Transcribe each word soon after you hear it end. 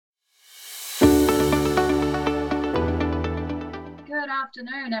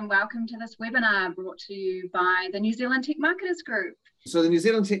afternoon and welcome to this webinar brought to you by the New Zealand Tech Marketers Group. So the New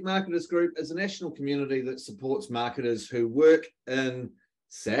Zealand Tech Marketers Group is a national community that supports marketers who work in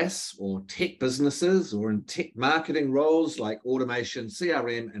SaaS or tech businesses or in tech marketing roles like automation,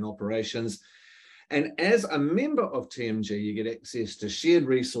 CRM and operations. And as a member of TMG, you get access to shared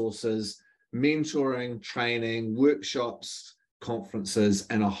resources, mentoring, training, workshops, conferences,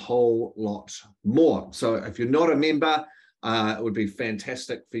 and a whole lot more. So if you're not a member, it would be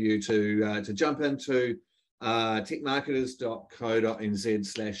fantastic for you to jump into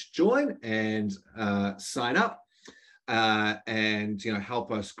techmarketers.co.nz/join and sign up and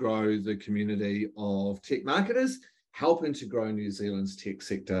help us grow the community of tech marketers, helping to grow New Zealand's tech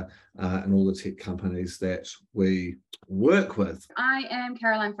sector and all the tech companies that we work with. I am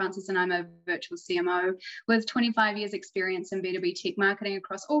Caroline Francis and I'm a virtual CMO with 25 years experience in B2B tech marketing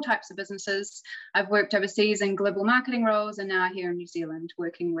across all types of businesses. I've worked overseas in global marketing roles and now here in New Zealand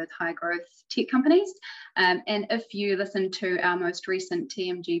working with high growth tech companies. And if you listen to our most recent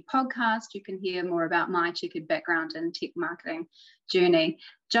TMG podcast, you can hear more about my checkered background and tech marketing journey.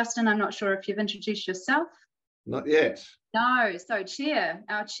 Justin, I'm not sure if you've introduced yourself. Not yet. No, so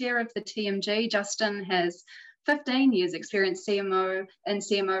our chair of the TMG, Justin, has 15 years experience in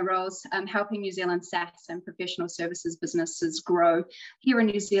CMO roles, helping New Zealand SaaS and professional services businesses grow here in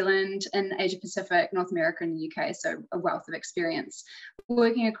New Zealand, in Asia Pacific, North America and the UK, so a wealth of experience.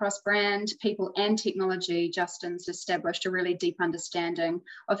 Working across brand, people and technology, Justin's established a really deep understanding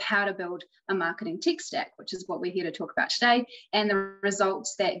of how to build a marketing tech stack, which is what we're here to talk about today, and the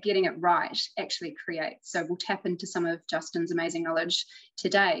results that getting it right actually creates. So we'll tap into some of Justin's amazing knowledge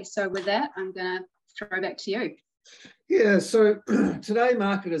today. So with that, I'm going to throw back to you. Yeah, so today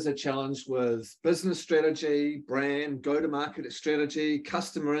marketers are challenged with business strategy, brand, go-to-market strategy,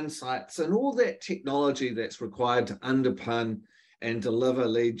 customer insights, and all that technology that's required to underpin and deliver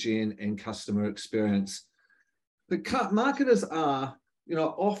lead gen and customer experience. The marketers are,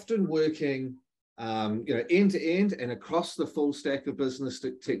 often working, end to end and across the full stack of business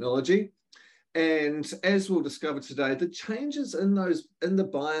technology. And as we'll discover today, the changes in the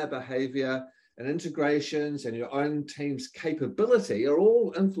buyer behavior and integrations and your own team's capability are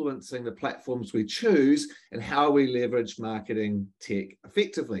all influencing the platforms we choose and how we leverage marketing tech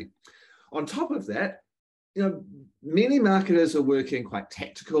effectively. On top of that, many marketers are working quite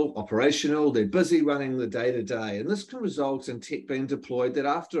tactical, operational, they're busy running the day-to-day, and this can result in tech being deployed that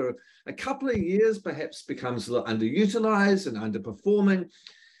after a couple of years perhaps becomes a little underutilized and underperforming.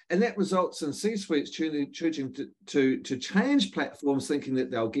 And that results in C-suites choosing to change platforms thinking that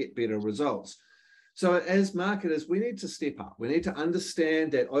they'll get better results. So as marketers, we need to step up. We need to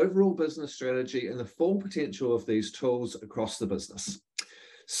understand that overall business strategy and the full potential of these tools across the business.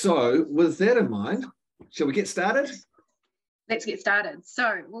 So with that in mind, shall we get started? Let's get started.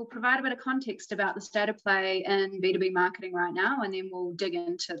 So we'll provide a bit of context about the state of play in B2B marketing right now, and then we'll dig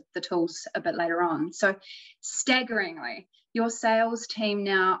into the tools a bit later on. So staggeringly, your sales team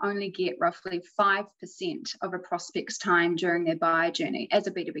now only get roughly 5% of a prospect's time during their buyer journey as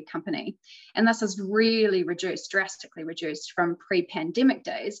a B2B company. And this is really drastically reduced from pre-pandemic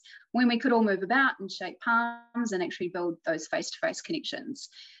days when we could all move about and shake palms and actually build those face-to-face connections.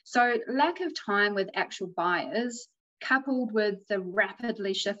 So lack of time with actual buyers, coupled with the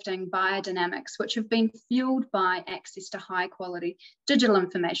rapidly shifting buyer dynamics, which have been fueled by access to high quality digital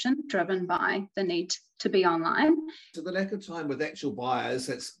information driven by the need to be online. So the lack of time with actual buyers,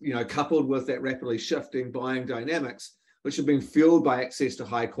 that's coupled with that rapidly shifting buying dynamics, which have been fueled by access to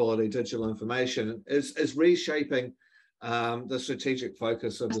high quality digital information, is reshaping the strategic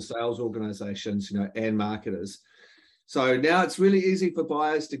focus of the sales organizations, and marketers. So now it's really easy for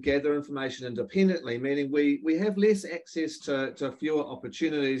buyers to gather information independently, meaning we have less access to fewer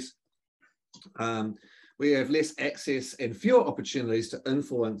opportunities. We have less access and fewer opportunities to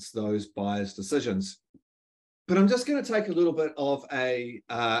influence those buyers' decisions. But I'm just going to take a little bit of a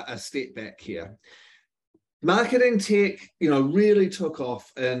step back here. Marketing tech, really took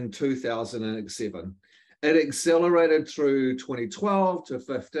off in 2007. It accelerated through 2012 to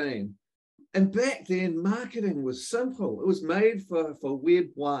 15. And back then, marketing was simple. It was made for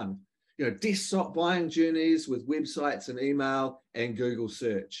Web 1, desktop buying journeys with websites and email and Google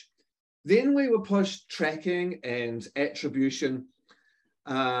search. Then we were pushed tracking and attribution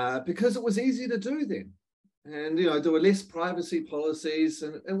because it was easy to do then. And, there were less privacy policies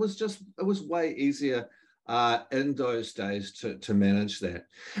and it was way easier in those days to manage that.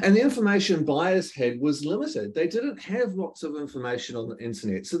 And the information buyers had was limited. They didn't have lots of information on the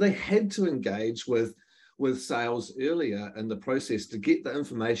internet, so they had to engage with sales earlier in the process to get the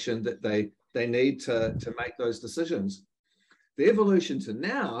information that they need to make those decisions. The evolution to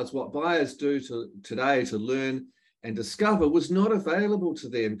now is what buyers do today to learn and discover was not available to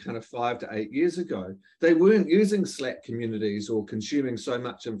them kind of 5 to 8 years ago. They weren't using Slack communities or consuming so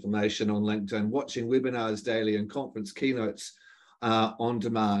much information on LinkedIn, watching webinars daily and conference keynotes on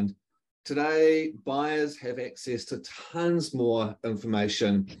demand. Today, buyers have access to tons more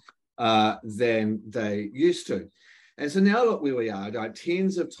information than they used to. And so now look where we are, like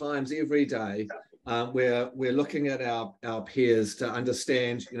tens of times every day, we're looking at our peers to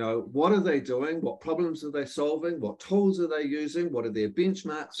understand, you know, what are they doing? What problems are they solving? What tools are they using? What are their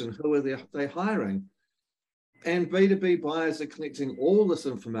benchmarks and who are they hiring? And B2B buyers are collecting all this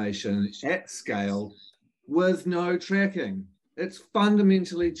information at scale with no tracking. It's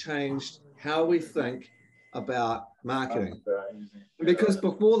fundamentally changed how we think about marketing. Because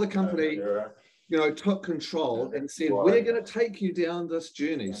before the company, you know, took control and said, we're going to take you down this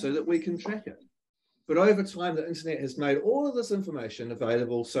journey so that we can track it. But over time, the internet has made all of this information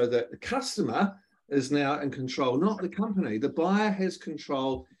available so that the customer is now in control, not the company. The buyer has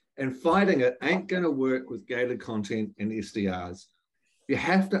control, and fighting it ain't going to work with gated content and SDRs. You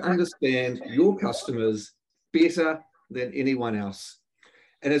have to understand your customers better than anyone else.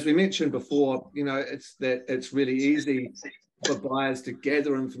 And as we mentioned before, you know, it's really easy for buyers to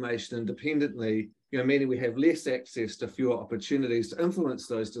gather information independently, you know, meaning we have less access to fewer opportunities to influence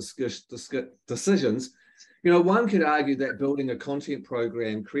those decisions. You know, one could argue that building a content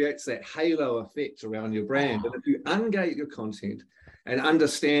program creates that halo effect around your brand. And if you ungate your content and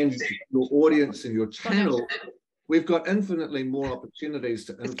understand your audience and your channel, we've got infinitely more opportunities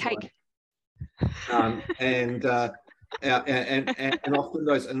to influence. And often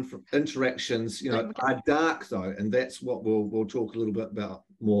those interactions, you know, are dark though, and that's what we'll talk a little bit about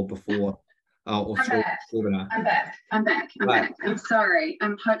more before or through the webinar. I'm back. I'm sorry.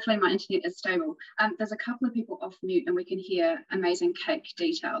 Hopefully my internet is stable. There's a couple of people off mute and we can hear amazing cake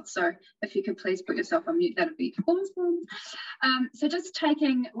details. So if you could please put yourself on mute, that would be awesome. So just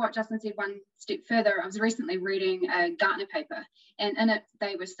taking what Justin said one step further, I was recently reading a Gartner paper, and in it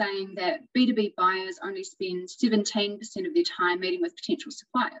they were saying that B2B buyers only spend 17% of their time meeting with potential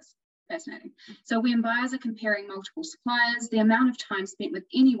suppliers. Fascinating. So when buyers are comparing multiple suppliers, the amount of time spent with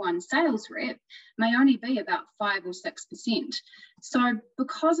any one sales rep may only be about 5 or 6%. So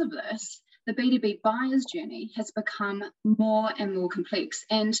because of this, the B2B buyer's journey has become more and more complex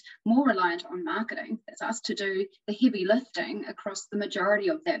and more reliant on marketing. That's us to do the heavy lifting across the majority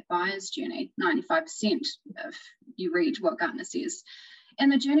of that buyer's journey, 95% if you read what Gartner says. And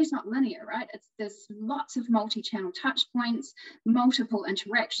the journey's not linear, right? There's lots of multi-channel touch points, multiple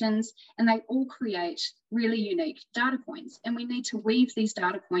interactions, and they all create really unique data points. And we need to weave these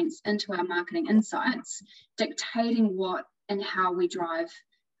data points into our marketing insights, dictating what and how we drive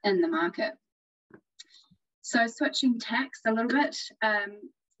in the market. So switching tacks a little bit,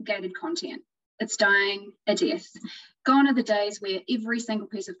 gated content. It's dying a death. Gone are the days where every single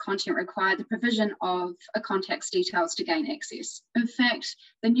piece of content required the provision of a contact's details to gain access. In fact,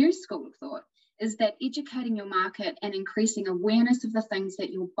 the new school of thought is that educating your market and increasing awareness of the things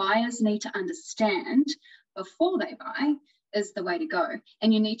that your buyers need to understand before they buy is the way to go.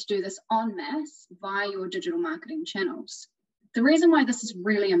 And you need to do this en masse via your digital marketing channels. The reason why this is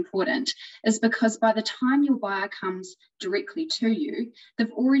really important is because by the time your buyer comes directly to you,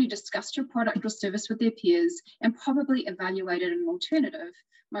 they've already discussed your product or service with their peers and probably evaluated an alternative,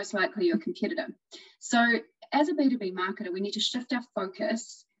 most likely your competitor. So as a B2B marketer, we need to shift our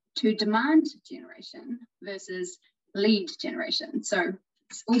focus to demand generation versus lead generation. So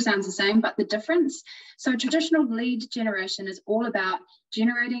it all sounds the same, but the difference. So traditional lead generation is all about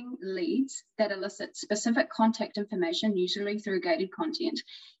generating leads that elicit specific contact information, usually through gated content,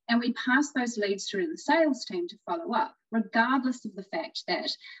 and we pass those leads through to the sales team to follow up, regardless of the fact that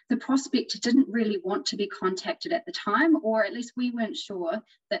the prospect didn't really want to be contacted at the time, or at least we weren't sure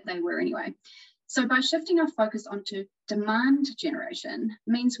that they were anyway. So by shifting our focus onto demand generation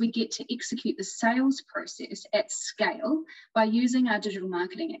means we get to execute the sales process at scale by using our digital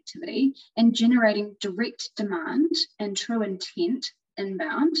marketing activity and generating direct demand and true intent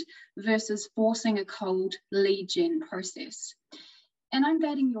inbound versus forcing a cold lead gen process. And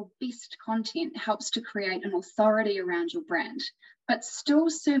ungating your best content helps to create an authority around your brand, but still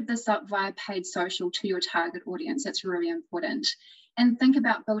serve this up via paid social to your target audience. That's really important. And think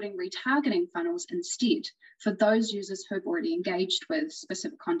about building retargeting funnels instead for those users who've already engaged with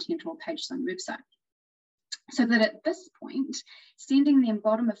specific content or pages on your website. So that at this point, sending them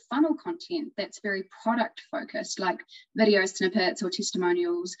bottom of funnel content that's very product focused, like video snippets or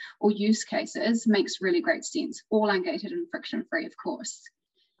testimonials or use cases, makes really great sense, all ungated and friction free, of course.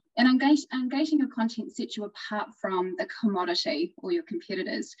 And engaging your content sets you apart from the commodity or your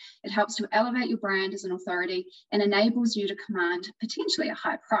competitors. It helps to elevate your brand as an authority and enables you to command potentially a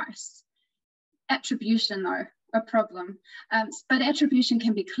high price. Attribution, though, a problem. But attribution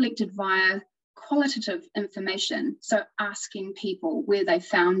can be collected via qualitative information, so asking people where they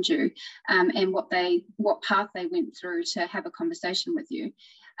found you and what path they went through to have a conversation with you.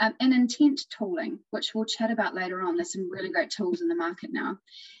 And intent tooling, which we'll chat about later on. There's some really great tools in the market now.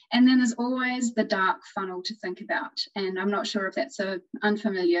 And then there's always the dark funnel to think about, and I'm not sure if that's an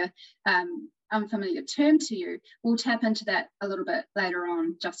unfamiliar term to you. We'll tap into that a little bit later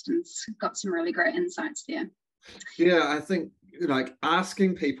on. Justin's got some really great insights there. Yeah, I think like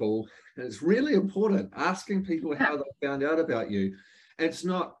asking people is really important. Asking people how they found out about you. And it's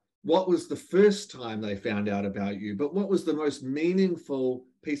not what was the first time they found out about you, but what was the most meaningful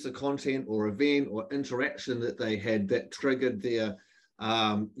piece of content or event or interaction that they had that triggered their,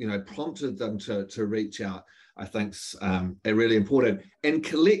 prompted them to reach out. I think's really important. And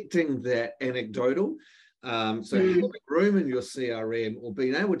collecting that anecdotal. Having room in your CRM or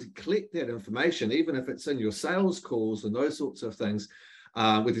being able to collect that information, even if it's in your sales calls and those sorts of things,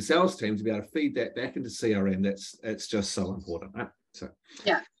 with your sales team, to be able to feed that back into CRM, it's just so important, right? So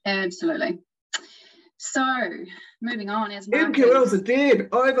yeah, absolutely. So moving on, as MQLs are dead.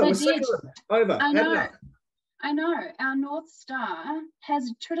 Over. We're sick of it. Over. I know. Our North Star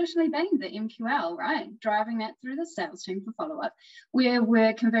has traditionally been the MQL, right? Driving that through the sales team for follow-up,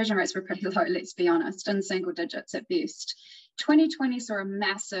 where conversion rates were pretty low, let's be honest, in single digits at best. 2020 saw a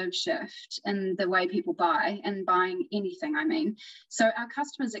massive shift in the way people buy, and buying anything, I mean. So our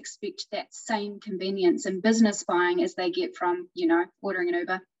customers expect that same convenience in business buying as they get from, ordering an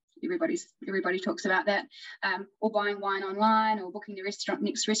Uber. Everybody talks about that, or buying wine online, or booking the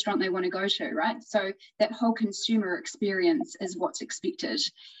next restaurant they want to go to, right? So that whole consumer experience is what's expected.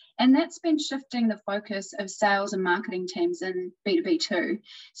 And that's been shifting the focus of sales and marketing teams in B2B too.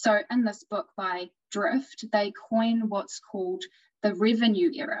 So in this book by Drift, they coin what's called the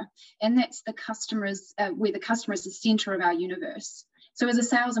revenue era. And that's the customers, where the customer is the center of our universe. So as a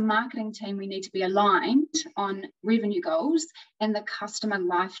sales and marketing team, we need to be aligned on revenue goals and the customer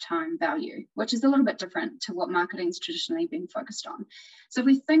lifetime value, which is a little bit different to what marketing's traditionally been focused on. So if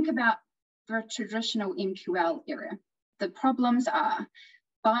we think about the traditional MQL era, the problems are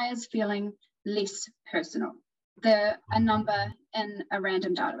buyers feeling less personal. They're a number in a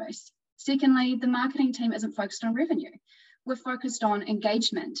random database. Secondly, the marketing team isn't focused on revenue. We're focused on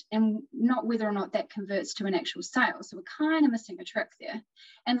engagement and not whether or not that converts to an actual sale. So we're kind of missing a trick there.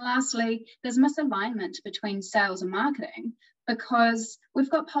 And lastly, there's misalignment between sales and marketing because we've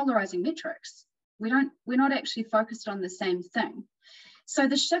got polarizing metrics. We're not actually focused on the same thing. So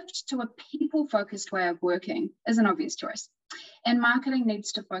the shift to a people-focused way of working is an obvious choice. And marketing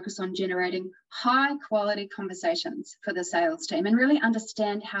needs to focus on generating high-quality conversations for the sales team and really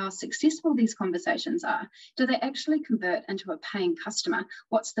understand how successful these conversations are. Do they actually convert into a paying customer?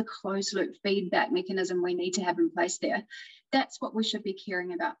 What's the closed-loop feedback mechanism we need to have in place there? That's what we should be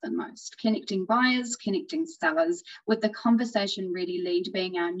caring about the most, connecting buyers, connecting sellers, with the conversation-ready lead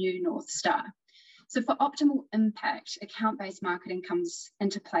being our new North Star. So for optimal impact, account-based marketing comes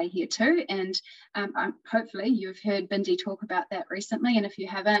into play here too. And hopefully you've heard Bindi talk about that recently. And if you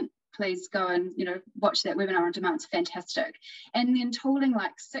haven't, please go and watch that webinar on demand. It's fantastic. And then tooling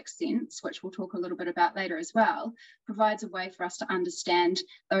like 6 Sense, which we'll talk a little bit about later as well, provides a way for us to understand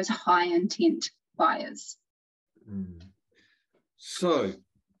those high intent buyers. So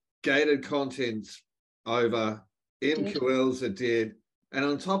gated content's over, MQLs are dead. And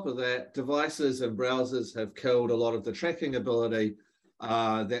on top of that, devices and browsers have killed a lot of the tracking ability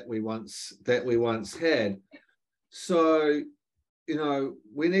that we once had. So,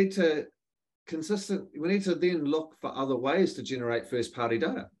 we need to then look for other ways to generate first-party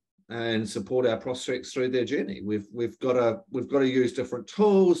data and support our prospects through their journey. We've got to use different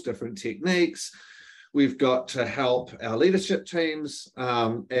tools, different techniques. We've got to help our leadership teams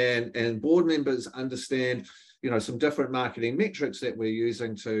and board members understand some different marketing metrics that we're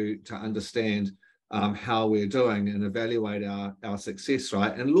using to understand how we're doing and evaluate our success,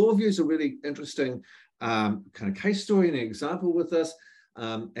 right? And LawView is a really interesting kind of case story and example with this,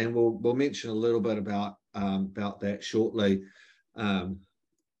 and we'll mention a little bit about that shortly.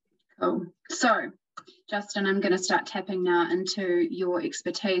 Cool. So, Justin, I'm going to start tapping now into your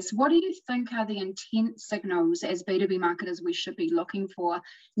expertise. What do you think are the intent signals as B2B marketers we should be looking for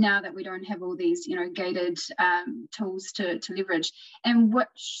now that we don't have all these, gated tools to leverage? And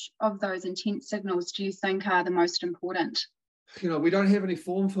which of those intent signals do you think are the most important? We don't have any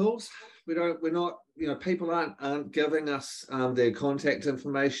form fills. we're not, people aren't giving us their contact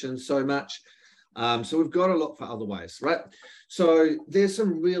information so much. So we've got to look for other ways, right? So there's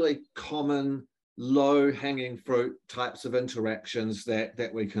some really common low-hanging fruit types of interactions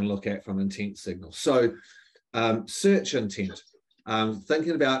that we can look at from intent signals. So search intent,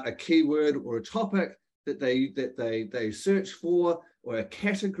 thinking about a keyword or a topic that they search for, or a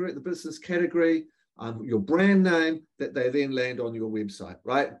category, the business category, your brand name, that they then land on your website,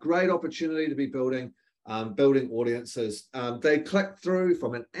 right? Great opportunity to be building audiences. They click through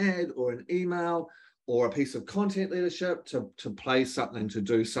from an ad or an email or a piece of content leadership to play something, to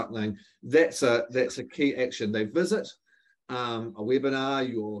do something. That's a key action. They visit a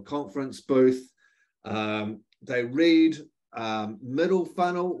webinar, your conference booth. They read middle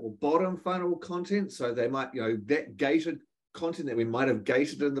funnel or bottom funnel content. So they might, that gated content that we might have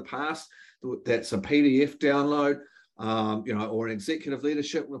gated in the past, that's a PDF download, or an executive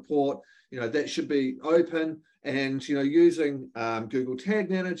leadership report, that should be open. And, using Google Tag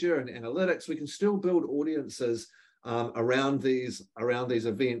Manager and analytics, we can still build audiences around these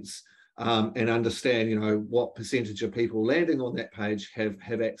events and understand, what percentage of people landing on that page have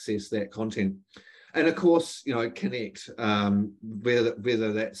accessed that content. And of course, connect,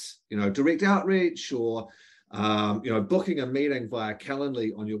 whether that's, direct outreach or, booking a meeting via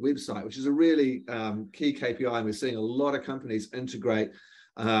Calendly on your website, which is a really key KPI. And we're seeing a lot of companies integrate,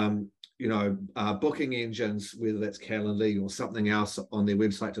 booking engines, whether that's Calendly or something else on their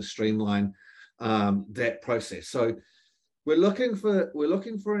website to streamline that process. So we're looking for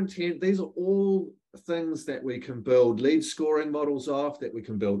intent. These are all things that we can build lead scoring models off, that we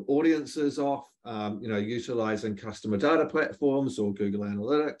can build audiences off, utilizing customer data platforms or Google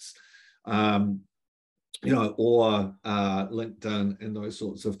Analytics, or LinkedIn and those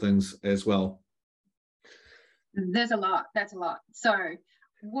sorts of things as well. There's a lot. That's a lot. So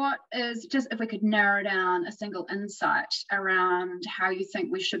what is, just if we could narrow down a single insight around how you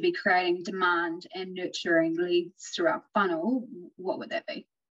think we should be creating demand and nurturing leads through our funnel, what would that be?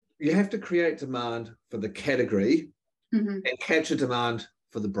 You have to create demand for the category and capture demand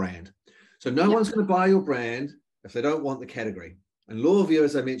for the brand. So no one's going to buy your brand if they don't want the category. And LawView,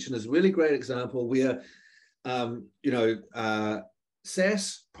 as I mentioned, is a really great example where,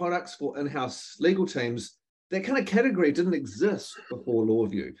 SaaS products for in-house legal teams, that kind of category didn't exist before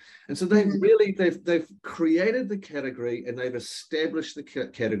LawView. And so they've created the category and they've established the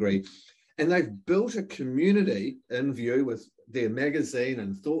category, and they've built a community in View with their magazine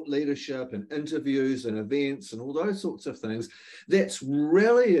and thought leadership and interviews and events and all those sorts of things that's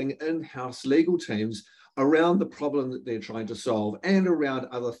rallying in-house legal teams around the problem that they're trying to solve and around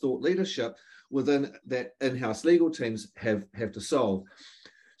other thought leadership within that in-house legal teams have to solve.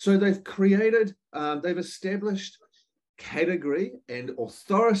 So they've created, they've established category and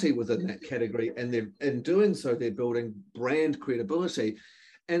authority within that category, and in doing so, they're building brand credibility.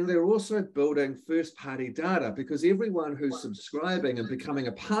 And they're also building first-party data, because everyone who's subscribing and becoming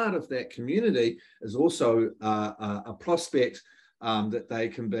a part of that community is also a prospect that they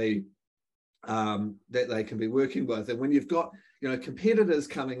can be working with. And when you've got competitors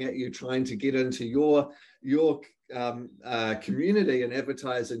coming at you trying to get into your community and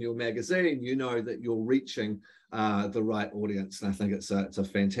advertise in your magazine, you know that you're reaching the right audience. And I think it's a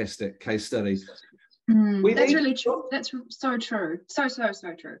fantastic case study. That's really true. That's so true. So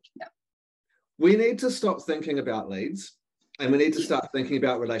true. Yeah. We need to stop thinking about leads, and we need to start thinking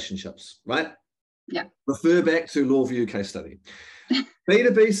about relationships, right? Yeah. Refer back to LawView case study.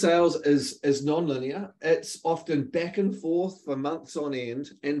 B2B sales is non-linear. It's often back and forth for months on end,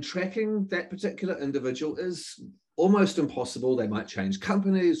 and tracking that particular individual is almost impossible. They might change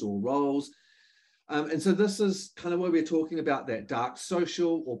companies or roles. And so this is kind of where we're talking about that dark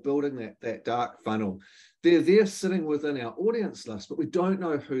social, or building that dark funnel. They're sitting within our audience list, but we don't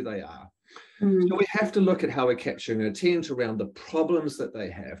know who they are. So we have to look at how we're capturing intent around the problems that they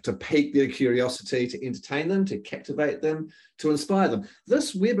have, to pique their curiosity, to entertain them, to captivate them, to inspire them.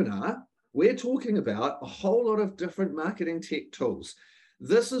 This webinar, we're talking about a whole lot of different marketing tech tools.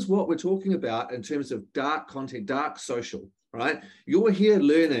 This is what we're talking about in terms of dark content, dark social, right? You're here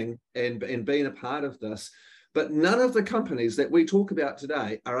learning and being a part of this, but none of the companies that we talk about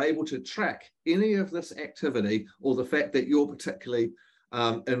today are able to track any of this activity or the fact that you're particularly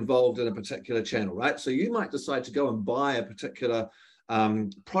involved in a particular channel, right? So you might decide to go and buy a particular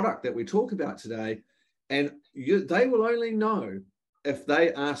product that we talk about today, and they will only know if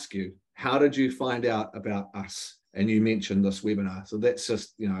they ask you, how did you find out about us? And you mentioned this webinar. So that's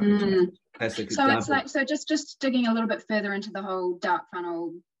just, classic example. It's like, so just digging a little bit further into the whole dark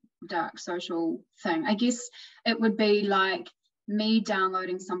funnel, dark social thing, I guess it would be like me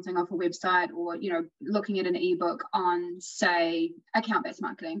downloading something off a website, or looking at an ebook on, say, account-based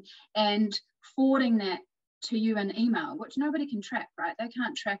marketing, and forwarding that to you in email, which nobody can track, right? They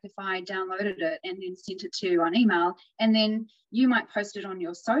can't track if I downloaded it and then sent it to you on email, and then you might post it on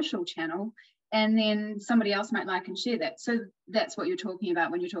your social channel, and then somebody else might like and share that. So that's what you're talking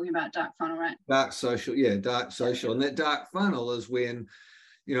about when you're talking about dark funnel, right? Dark social, yeah, dark social. And that dark funnel is when,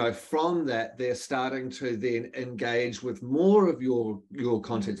 from that, they're starting to then engage with more of your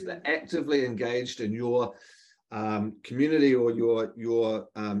content. So they're actively engaged in your community, or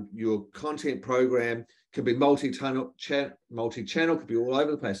your content program. Could be multi-channel, could be all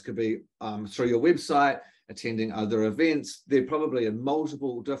over the place, could be through your website, attending other events. They're probably in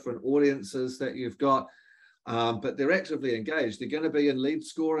multiple different audiences that you've got, but they're actively engaged. They're going to be in lead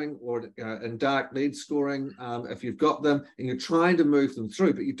scoring, or in dark lead scoring if you've got them, and you're trying to move them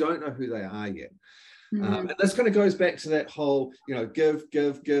through, but you don't know who they are yet. And this kind of goes back to that whole, give,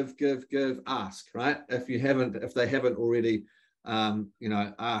 ask, right? If they haven't already,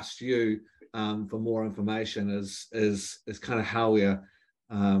 asked you for more information, is kind of how we're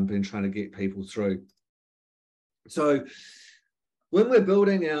been trying to get people through. So when we're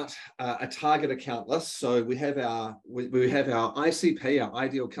building out a target account list, so we have our ICP, our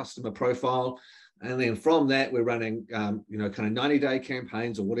ideal customer profile, and then from that we're running kind of 90-day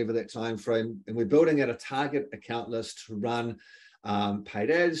campaigns, or whatever that time frame, and we're building out a target account list to run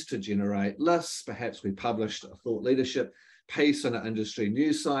paid ads to generate lists. Perhaps we published a thought leadership piece on an industry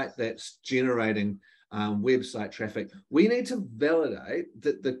news site that's generating website traffic. We need to validate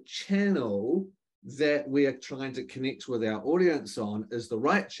that the channel that we are trying to connect with our audience on is the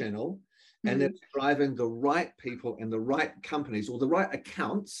right channel, and it's driving the right people and the right companies, or the right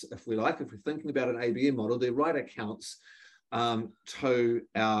accounts, if we're thinking about an ABM model, the right accounts to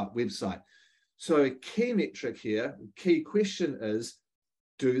our website. So a key metric here, key question is,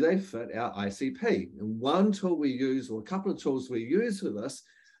 do they fit our ICP? And one tool we use, or a couple of tools we use for this,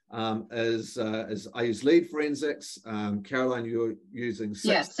 is I use Lead Forensics. Caroline, you're using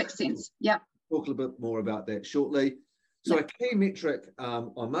Sixth Sense. Yeah. Talk a little bit more about that shortly. So a key metric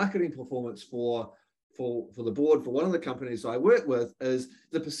on marketing performance for the board, for one of the companies I work with, is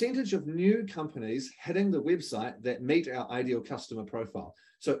the percentage of new companies hitting the website that meet our ideal customer profile.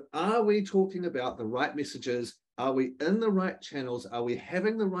 So are we talking about the right messages? Are we in the right channels? Are we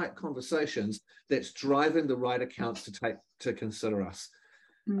having the right conversations that's driving the right accounts to consider us?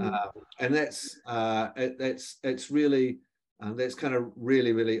 And that's really that's kind of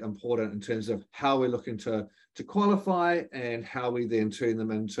really important in terms of how we're looking to qualify, and how we then turn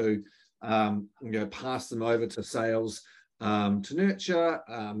them into pass them over to sales to nurture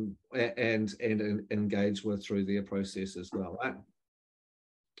and engage with through their process as well, right?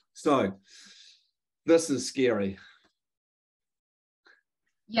 So this is scary.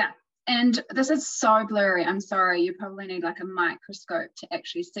 Yeah. And this is so blurry. I'm sorry, you probably need like a microscope to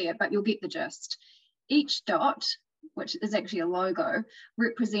actually see it, but you'll get the gist. Each dot, which is actually a logo,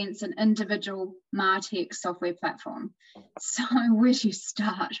 represents an individual MarTech software platform. So where do you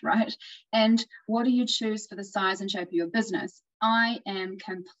start, right? And what do you choose for the size and shape of your business? I am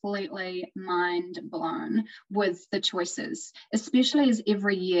completely mind blown with the choices, especially as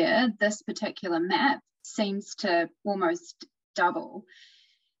every year this particular map seems to almost double.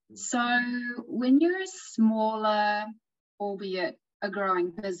 So when you're a smaller, albeit a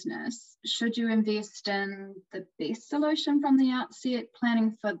growing business, should you invest in the best solution from the outset,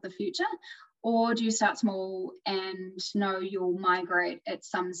 planning for the future? Or do you start small and know you'll migrate at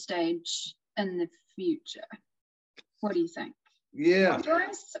some stage in the future? What do you think? Yeah.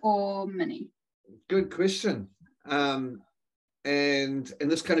 Enterprise or mini? Good question. And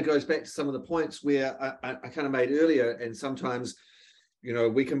this kind of goes back to some of the points where I kind of made earlier, and sometimes,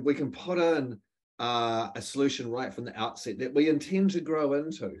 we can put in a solution right from the outset that we intend to grow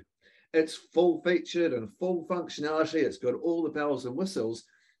into. It's full featured and full functionality. It's got all the bells and whistles,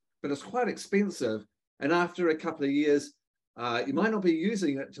 but it's quite expensive. And after a couple of years, you might not be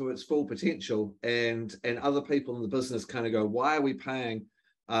using it to its full potential. And other people in the business kind of go, why are we paying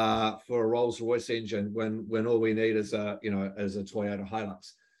for a Rolls-Royce engine when all we need is a Toyota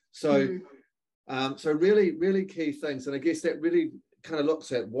Hilux? So, so really key things. And I guess that really kind of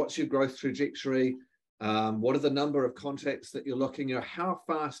looks at what's your growth trajectory, what are the number of contacts that you're looking at, how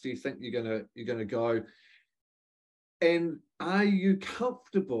fast do you think you're gonna go, and are you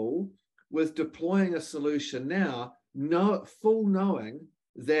comfortable with deploying a solution now, full knowing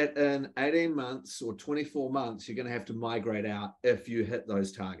that in 18 months or 24 months you're going to have to migrate out if you hit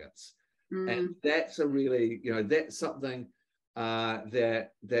those targets. And that's a really, that's something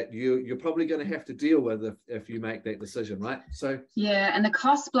that you're probably going to have to deal with if you make that decision, right? So yeah, and the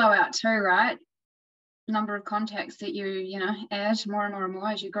costs blow out too, right? Number of contacts that you add more and more and more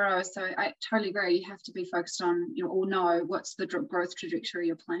as you grow. So I totally agree. You have to be focused on or know what's the growth trajectory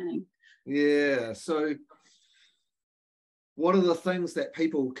you're planning. Yeah. So what are the things that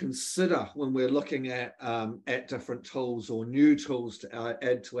people consider when we're looking at different tools or new tools to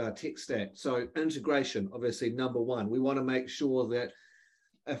add to our tech stack? So integration, obviously, number one. We want to make sure that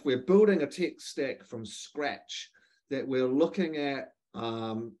if we're building a tech stack from scratch, that we're looking at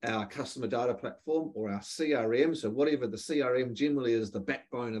our customer data platform or our CRM. So whatever the CRM generally is the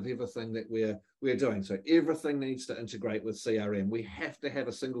backbone of everything that we're doing. So everything needs to integrate with CRM. We have to have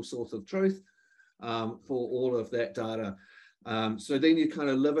a single source of truth for all of that data. So then you're kind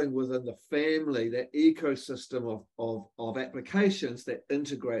of living within the family, that ecosystem of applications that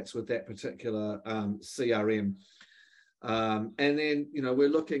integrates with that particular CRM. And then, we're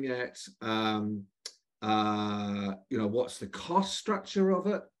looking at, what's the cost structure of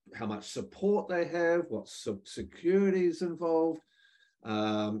it, how much support they have, what security is involved.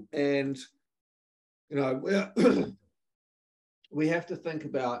 And, we have to think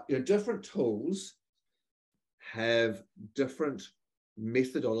about different tools have different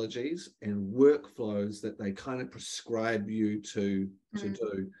methodologies and workflows that they kind of prescribe you to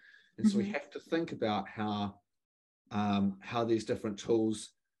do. And so we have to think about how these different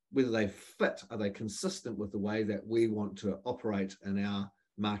tools, whether they fit, are they consistent with the way that we want to operate in our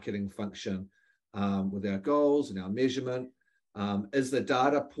marketing function with our goals and our measurement. Is the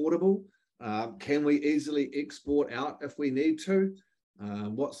data portable? Can we easily export out if we need to?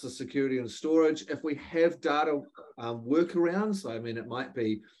 What's the security and storage? If we have data workarounds, I mean, it might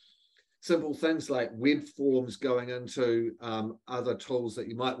be simple things like web forms going into other tools that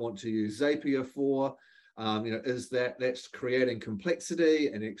you might want to use Zapier for. Is that's creating complexity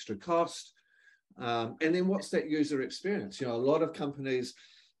and extra cost? And then what's that user experience? A lot of companies,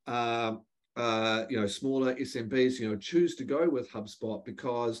 smaller SMBs, choose to go with HubSpot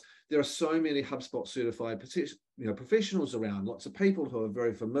because there are so many HubSpot certified professionals around, lots of people who are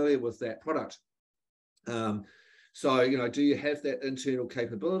very familiar with that product. So, do you have that internal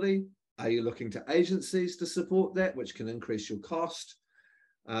capability? Are you looking to agencies to support that, which can increase your cost?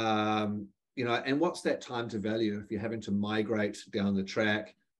 And what's that time to value if you're having to migrate down the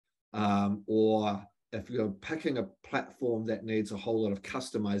track, or if you're picking a platform that needs a whole lot of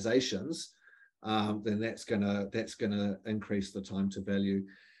customizations, then that's gonna increase the time to value.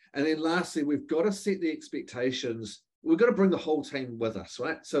 And then lastly, we've got to set the expectations. We've got to bring the whole team with us,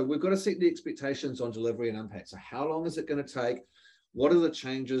 right? So we've got to set the expectations on delivery and impact. So how long is it going to take? What are the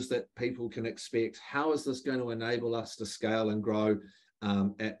changes that people can expect? How is this going to enable us to scale and grow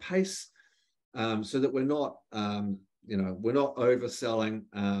at pace, so that we're not overselling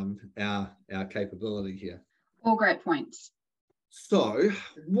our capability here. All great points. So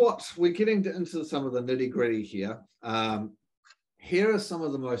what we're getting into some of the nitty gritty here. Here are some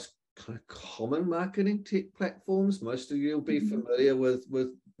of the most kind of common marketing tech platforms. Most of you will be familiar with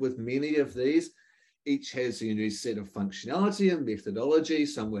many of these. Each has a unique set of functionality and methodology.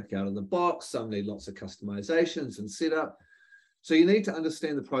 Some work out of the box. Some need lots of customizations and setup. So you need to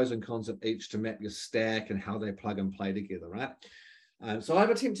understand the pros and cons of each to map your stack and how they plug and play together, right? So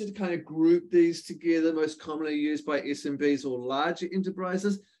I've attempted to kind of group these together, most commonly used by SMBs or larger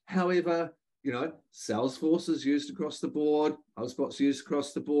enterprises. However, Salesforce is used across the board, HubSpot's used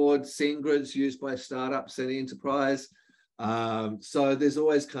across the board, SendGrid's used by startups and enterprise. So there's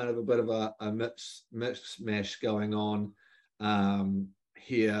always kind of a bit of a mix-mash going on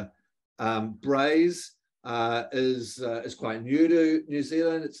here. Braze is quite new to New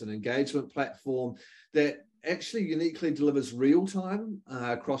Zealand. It's an engagement platform that actually uniquely delivers real-time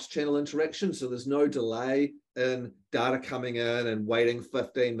cross-channel interaction. So there's no delay in data coming in and waiting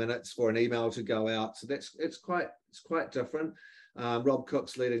 15 minutes for an email to go out. So it's quite different. Rob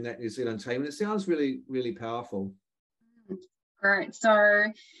Cook's leading that New Zealand team, and it sounds really, really powerful. Great. So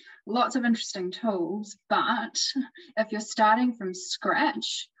lots of interesting tools, but if you're starting from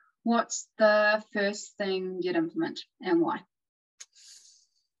scratch, what's the first thing you'd implement and why?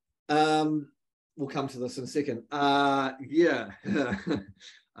 We'll come to this in a second.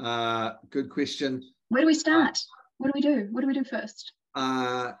 Good question. Where do we start? What do we do? What do we do first?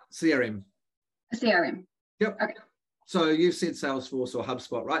 CRM. A CRM. Yep. Okay. So you've said Salesforce or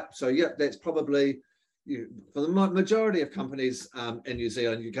HubSpot, right? So yeah, that's probably for the majority of companies in New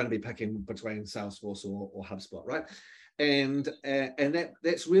Zealand, you're going to be picking between Salesforce or HubSpot, right? And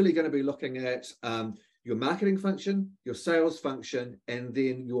that's really going to be looking at your marketing function, your sales function, and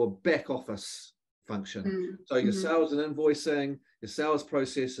then your back office function. So your sales and invoicing, your sales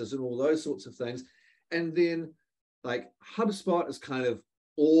processes, and all those sorts of things. And then like HubSpot is kind of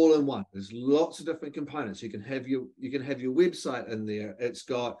all in one. There's lots of different components. You can have your website in there. It's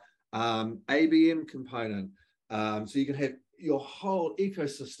got ABM component. So you can have your whole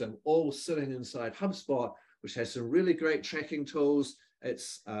ecosystem all sitting inside HubSpot, which has some really great tracking tools.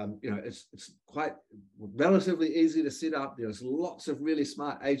 It's it's quite relatively easy to set up. There's lots of really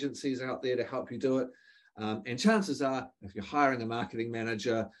smart agencies out there to help you do it. And chances are, if you're hiring a marketing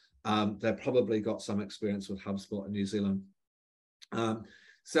manager, they've probably got some experience with HubSpot in New Zealand.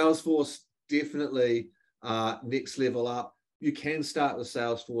 Salesforce, definitely next level up. You can start with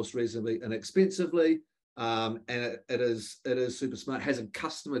Salesforce reasonably inexpensively, and it is super smart. It has a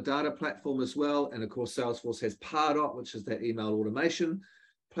customer data platform as well, and of course Salesforce has Pardot, which is that email automation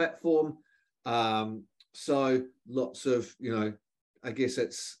platform. So lots of, I guess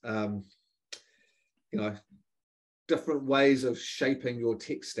it's different ways of shaping your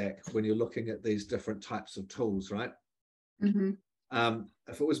tech stack when you're looking at these different types of tools, right?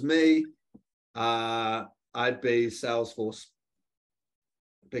 If it was me, I'd be Salesforce,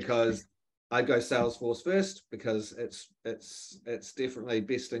 because I'd go Salesforce first, because it's definitely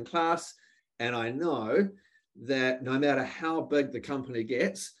best in class, and I know that no matter how big the company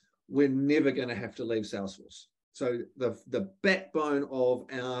gets, we're never going to have to leave Salesforce. So the backbone of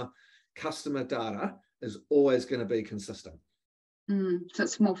our customer data is always going to be consistent. So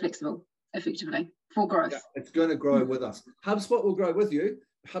it's more flexible, effectively, for growth. Yeah, it's going to grow with us. HubSpot will grow with you.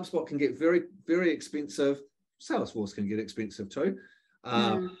 HubSpot can get very, very expensive. Salesforce can get expensive too.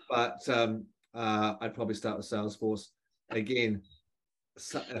 But I'd probably start with Salesforce. Again,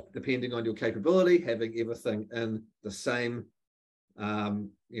 depending on your capability, having everything in the same, the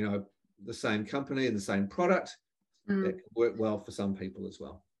same company and the same product, that can work well for some people as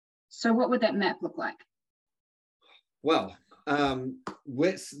well. So what would that map look like? Well,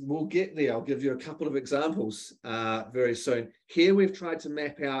 we'll get there. I'll give you a couple of examples very soon. Here we've tried to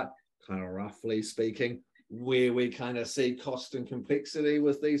map out, kind of roughly speaking, where we kind of see cost and complexity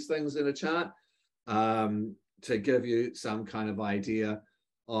with these things in a chart, to give you some kind of idea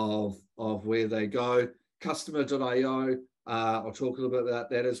of where they go. Customer.io, I'll talk a little bit about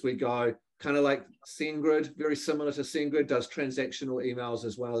that as we go. Kind of like SendGrid, very similar to SendGrid, does transactional emails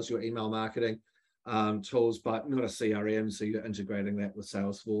as well as your email marketing tools, but not a CRM, so you're integrating that with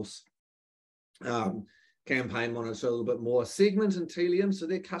Salesforce. Campaign Monitor a little bit more. Segment and Telium, so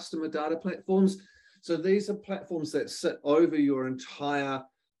they're customer data platforms. So these are platforms that sit over your entire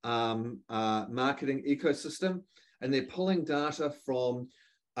marketing ecosystem, and they're pulling data from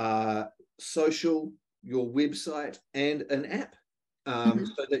social, your website, and an app,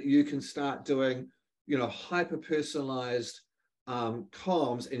 so that you can start doing, hyper-personalized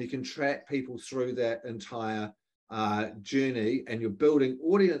comms, and you can track people through that entire journey, and you're building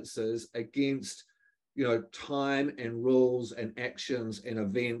audiences against time and rules and actions and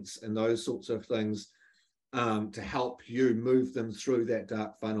events and those sorts of things, to help you move them through that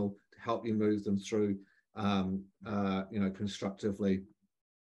dark funnel, to help you move them through constructively.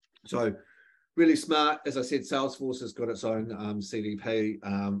 So really smart. As I said, Salesforce has got its own CDP,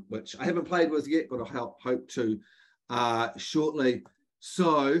 which I haven't played with yet, but I'll hope to shortly.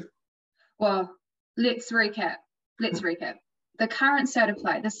 So, well, let's recap. The current state of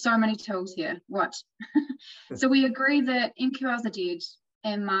play, there's so many tools here. What? So we agree that NQRs are dead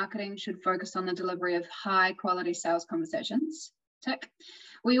and marketing should focus on the delivery of high quality sales conversations. Tick.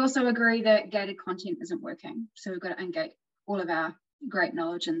 We also agree that gated content isn't working. So we've got to ungate all of our great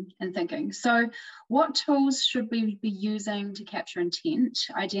knowledge and thinking. So what tools should we be using to capture intent,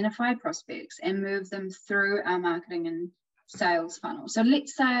 identify prospects, and move them through our marketing and sales funnel? So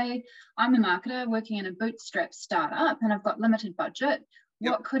let's say I'm a marketer working in a bootstrap startup and I've got limited budget.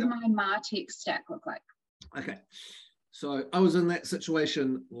 What could my MarTech stack look like? Okay. So I was in that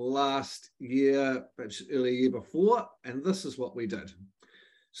situation last year, perhaps early year before, and this is what we did.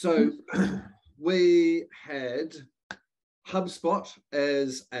 So we had HubSpot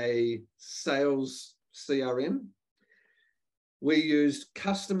as a sales CRM. We used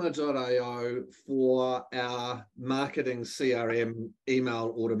Customer.io for our marketing CRM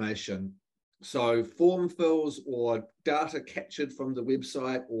email automation. So form fills or data captured from the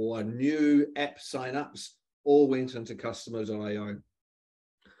website or new app signups all went into Customer.io.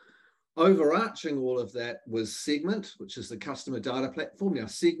 Overarching all of that was Segment, which is the customer data platform. Now,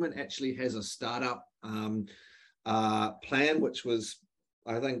 Segment actually has a startup plan, which was,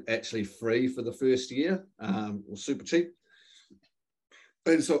 I think, actually free for the first year, or super cheap.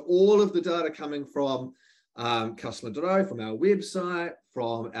 And so all of the data coming from customer.io, from our website,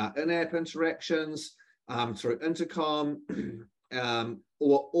 from our in-app interactions, through intercom,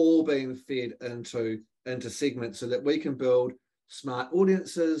 or all being fed into segments so that we can build smart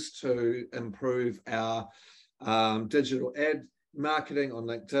audiences to improve our digital ad marketing on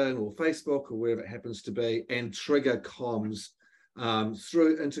LinkedIn or Facebook or wherever it happens to be, and trigger comms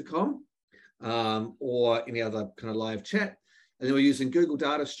through intercom or any other kind of live chat. And then we're using Google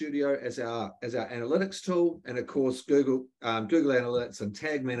Data Studio as our analytics tool, and of course Google Analytics and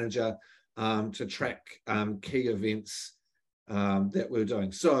Tag Manager to track key events that we're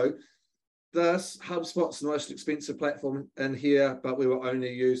doing. So this HubSpot's the most expensive platform in here, but we were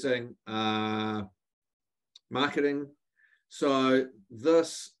only using marketing. So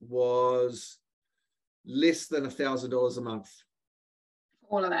this was less than $1,000 a month.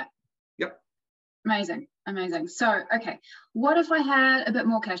 All of that. Yep. Amazing, amazing. So, okay, what if I had a bit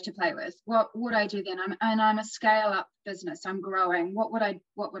more cash to play with? What would I do then? I'm a scale-up business. I'm growing. What would I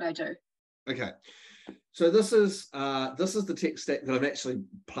do? Okay, so this is the tech stack that I'm actually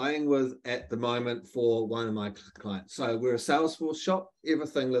playing with at the moment for one of my clients. So we're a Salesforce shop.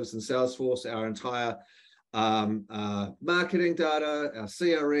 Everything lives in Salesforce. Our entire marketing data, our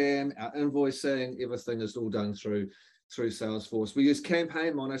CRM, our invoicing, everything is all done through Salesforce. We use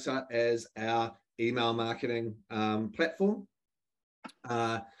Campaign Monitor as our email marketing platform.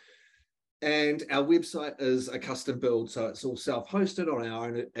 And our website is a custom build, so it's all self-hosted on our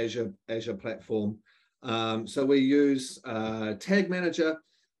own Azure platform. So we use Tag Manager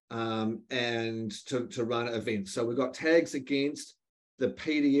and to run events. So we've got tags against the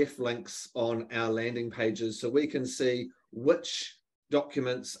PDF links on our landing pages, so we can see which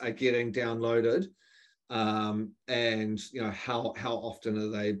documents are getting downloaded and how often are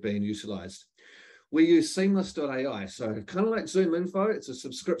they being utilized. We use Seamless.ai, so kind of like Zoom Info. It's a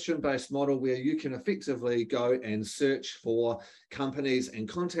subscription-based model where you can effectively go and search for companies and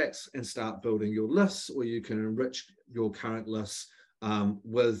contacts and start building your lists, or you can enrich your current lists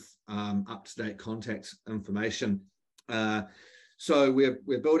with up-to-date contact information. So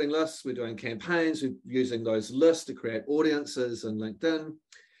we're building lists, we're doing campaigns, we're using those lists to create audiences in LinkedIn.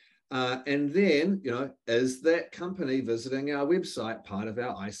 And then, is that company visiting our website part of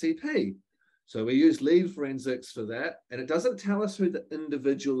our ICP? So we use lead forensics for that, and it doesn't tell us who the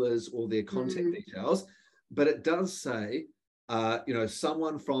individual is or their contact details, but it does say,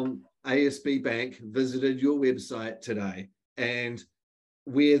 someone from ASB Bank visited your website today, and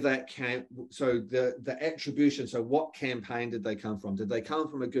where that came. So the attribution. So what campaign did they come from? Did they come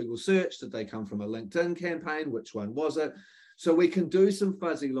from a Google search? Did they come from a LinkedIn campaign? Which one was it? So we can do some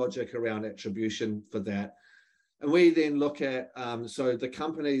fuzzy logic around attribution for that. And we then look at, so the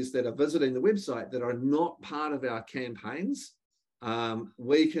companies that are visiting the website that are not part of our campaigns,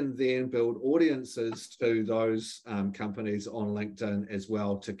 we can then build audiences to those companies on LinkedIn as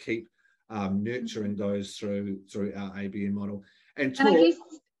well to keep nurturing those through our ABM model. And I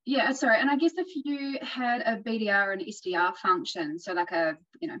guess, and I guess if you had a BDR and SDR function, so like a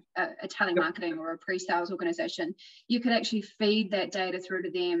telemarketing or a pre-sales organization, you could actually feed that data through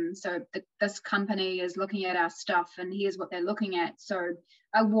to them. So this company is looking at our stuff and here's what they're looking at. So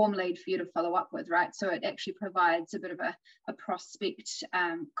a warm lead for you to follow up with, right? So it actually provides a bit of a prospect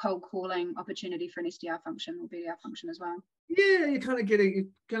cold calling opportunity for an SDR function or BDR function as well. Yeah, you're kind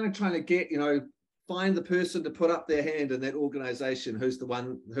of trying to get, find the person to put up their hand in that organization who's the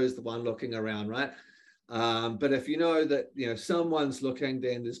one looking around, right? But if you know that someone's looking,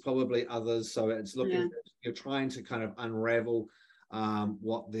 then there's probably others. So it's looking, you're trying to kind of unravel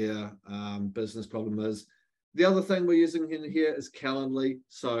what their business problem is. The other thing we're using in here is Calendly,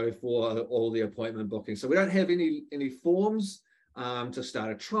 so for all the appointment booking. So we don't have any forms to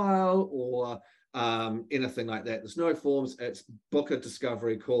start a trial or anything like that. There's no forms. It's book a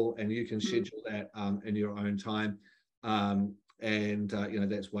discovery call, and you can schedule that in your own time.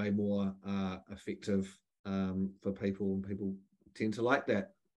 That's way more effective for people, and people tend to like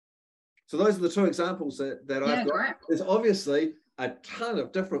that. So those are the two examples that I've got. Great. There's obviously a ton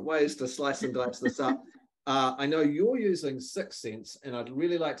of different ways to slice and dice this up. I know you're using 6 Sense, and I'd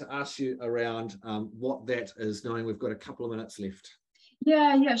really like to ask you around what that is, knowing we've got a couple of minutes left.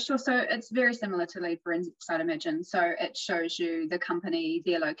 Yeah, sure. So it's very similar to lead forensics, I'd imagine. So it shows you the company,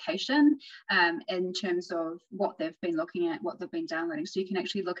 their location, in terms of what they've been looking at, what they've been downloading. So you can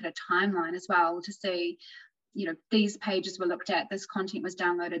actually look at a timeline as well to see, these pages were looked at, this content was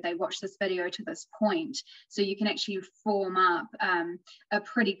downloaded, they watched this video to this point. So you can actually form up a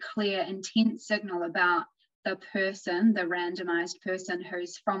pretty clear intent signal about the person, the randomized person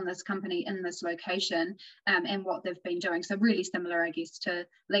who's from this company in this location, and what they've been doing. So really similar, I guess, to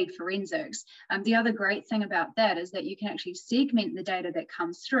lead forensics. The other great thing about that is that you can actually segment the data that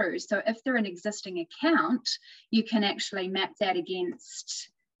comes through. So if they're an existing account, you can actually map that against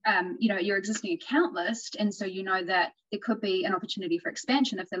your existing account list, and so you know that there could be an opportunity for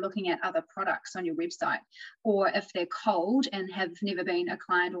expansion if they're looking at other products on your website, or if they're cold and have never been a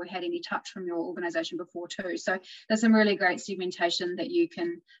client or had any touch from your organization before too. So there's some really great segmentation that you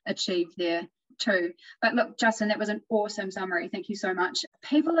can achieve there too. But look, Justin, that was an awesome summary. Thank you so much.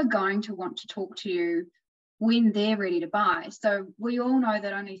 People are going to want to talk to you when they're ready to buy. So we all know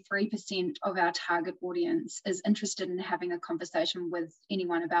that only 3% of our target audience is interested in having a conversation with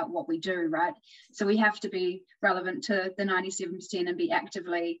anyone about what we do, right? So we have to be relevant to the 97% and be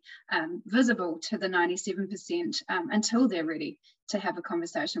actively visible to the 97% until they're ready to have a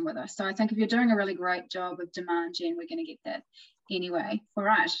conversation with us. So I think if you're doing a really great job of demand gen, we're going to get that anyway. All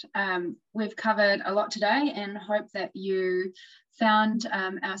right, we've covered a lot today and hope that you found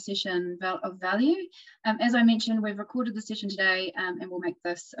our session of value. As I mentioned, we've recorded the session today and we'll make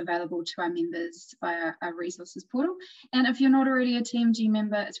this available to our members via our resources portal. And if you're not already a TMG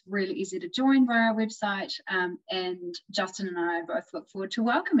member, it's really easy to join via our website. And Justin and I both look forward to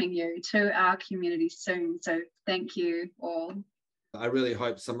welcoming you to our community soon. So thank you all. I really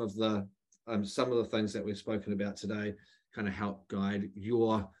hope some of the things that we've spoken about today kind of help guide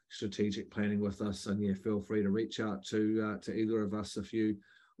your strategic planning with us. And yeah, feel free to reach out to either of us if you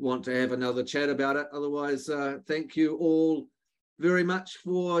want to have another chat about it. Otherwise, thank you all very much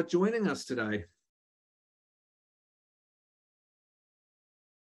for joining us today.